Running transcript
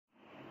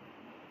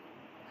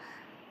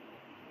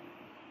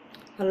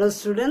Hello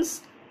students,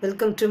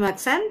 welcome to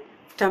Max and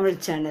Tamil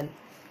channel.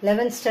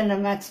 11th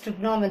standard Max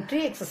Trigonometry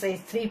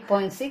exercise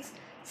 3.6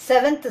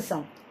 7th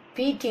sum.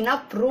 PT na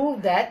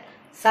prove that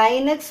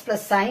sin x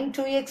plus sin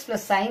 2x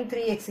plus sin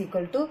 3x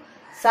equal to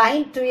sin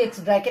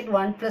 2x bracket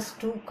 1 plus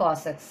 2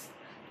 cos x.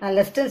 நான்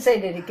left hand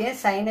side எடுக்கேன்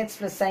sin x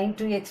plus sin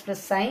 2x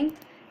plus sin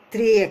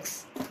 3x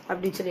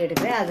அப்படின்னு சொல்லி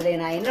எடுக்கிறேன்.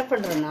 அதில் நான் என்ன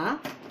பண்ணுறேன்னா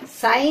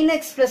sin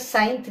x plus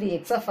sin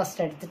 3x first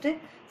எடுத்துட்டு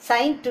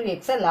sin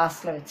 2x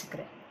லாஸ்ட்டில்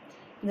வச்சுக்கிறேன்.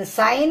 இந்த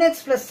sin x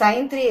plus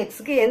sin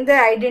 3xக்கு எந்த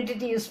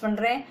ஐடென்டிட்டி யூஸ்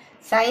பண்ணுறேன்?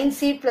 sin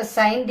c plus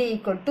sin d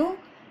equal to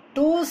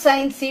 2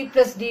 sin c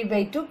plus d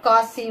by 2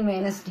 cos c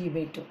minus d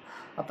by 2.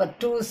 அப்போ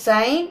 2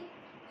 sin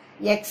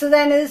x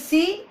தான் என்னது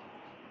c,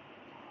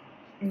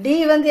 d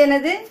வந்து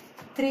என்னது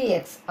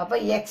 3x. அப்போ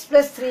x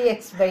plus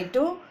 3x by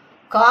 2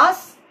 cos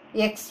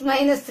x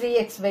minus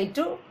 3x by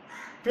 2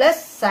 plus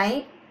sin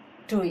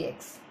 2x.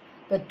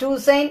 இப்போ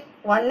 2 sin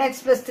 1x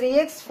plus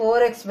 3x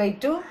 4x by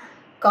 2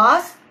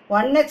 cos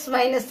 1x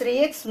minus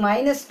 3x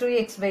minus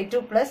 2x by 2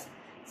 plus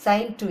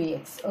sin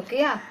 2x.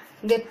 Okay,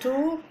 இங்கே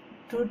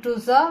 2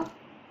 2s are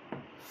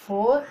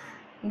 4,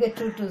 இங்கே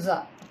 2 2s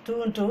are 2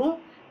 2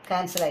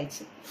 cancel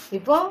ஆயிடுச்சு.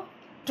 இப்போ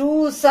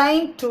 2 sin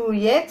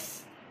 2x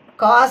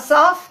cos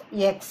of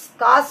x.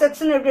 cos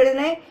x ன்னு எப்படி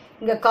எழுதுனேன்?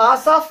 இங்கே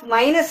cos of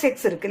minus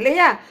x இருக்கு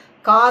இல்லையா?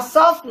 cos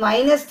of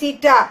minus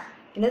theta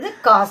என்னது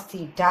cos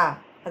theta.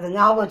 அது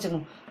ஞாபகம்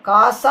வச்சுக்கணும்.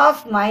 cos of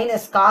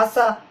minus cos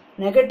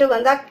negative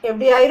வந்தால்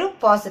எப்படி ஆயிரும்?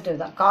 பாசிட்டிவ்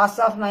தான். cos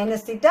of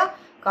minus theta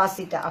cos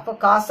theta. அப்போ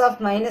cos of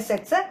minus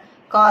x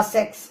cos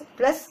x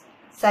plus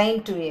sin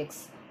 2x.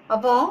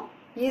 அப்போ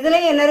இதில்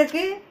என்ன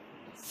இருக்கு?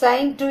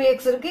 sin 2x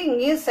இருக்கு,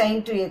 இங்கேயும் sin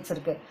 2x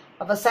இருக்கு.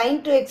 அப்போ sin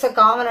 2x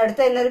காமன்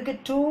எடுத்தால் என்ன இருக்கு?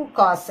 2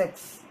 cos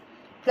x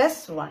plus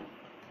 1.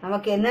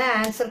 நமக்கு என்ன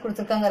ஆன்சர்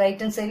கொடுத்துருக்காங்க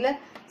ரைட் ஹேண்ட் சைடில்?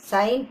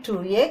 sin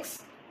 2x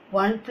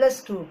 1 plus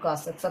 2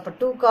 cos x. அப்போ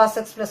 2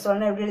 cos x plus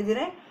 1 எப்படி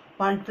எழுதுறேன்?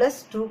 1 plus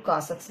 2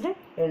 cos xன்னு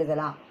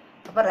எழுதலாம்.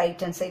 அப்போ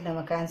ரைட் ஹேண்ட் சைடு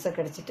நமக்கு ஆன்சர்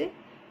கிடச்சிட்டு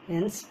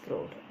ஹென்ஸ்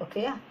ப்ரூவ்டு.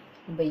 ஓகேயா?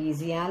 ரொம்ப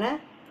ஈஸியான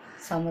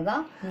சம்மு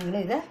தான்.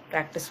 நீங்களும் இதை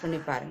ப்ராக்டிஸ் பண்ணி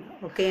பாருங்கள்.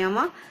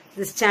 ஓகேயாம்மா?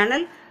 This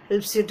channel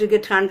helps you to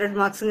get 100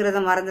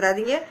 மார்க்ஸுங்கிறத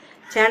மறந்துடாதீங்க.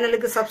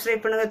 சேனலுக்கு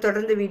சப்ஸ்கிரைப் பண்ணுங்கள்.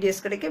 தொடர்ந்து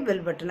வீடியோஸ் கிடைக்க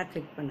பெல் பட்டனை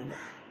கிளிக்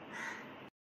பண்ணுங்கள்.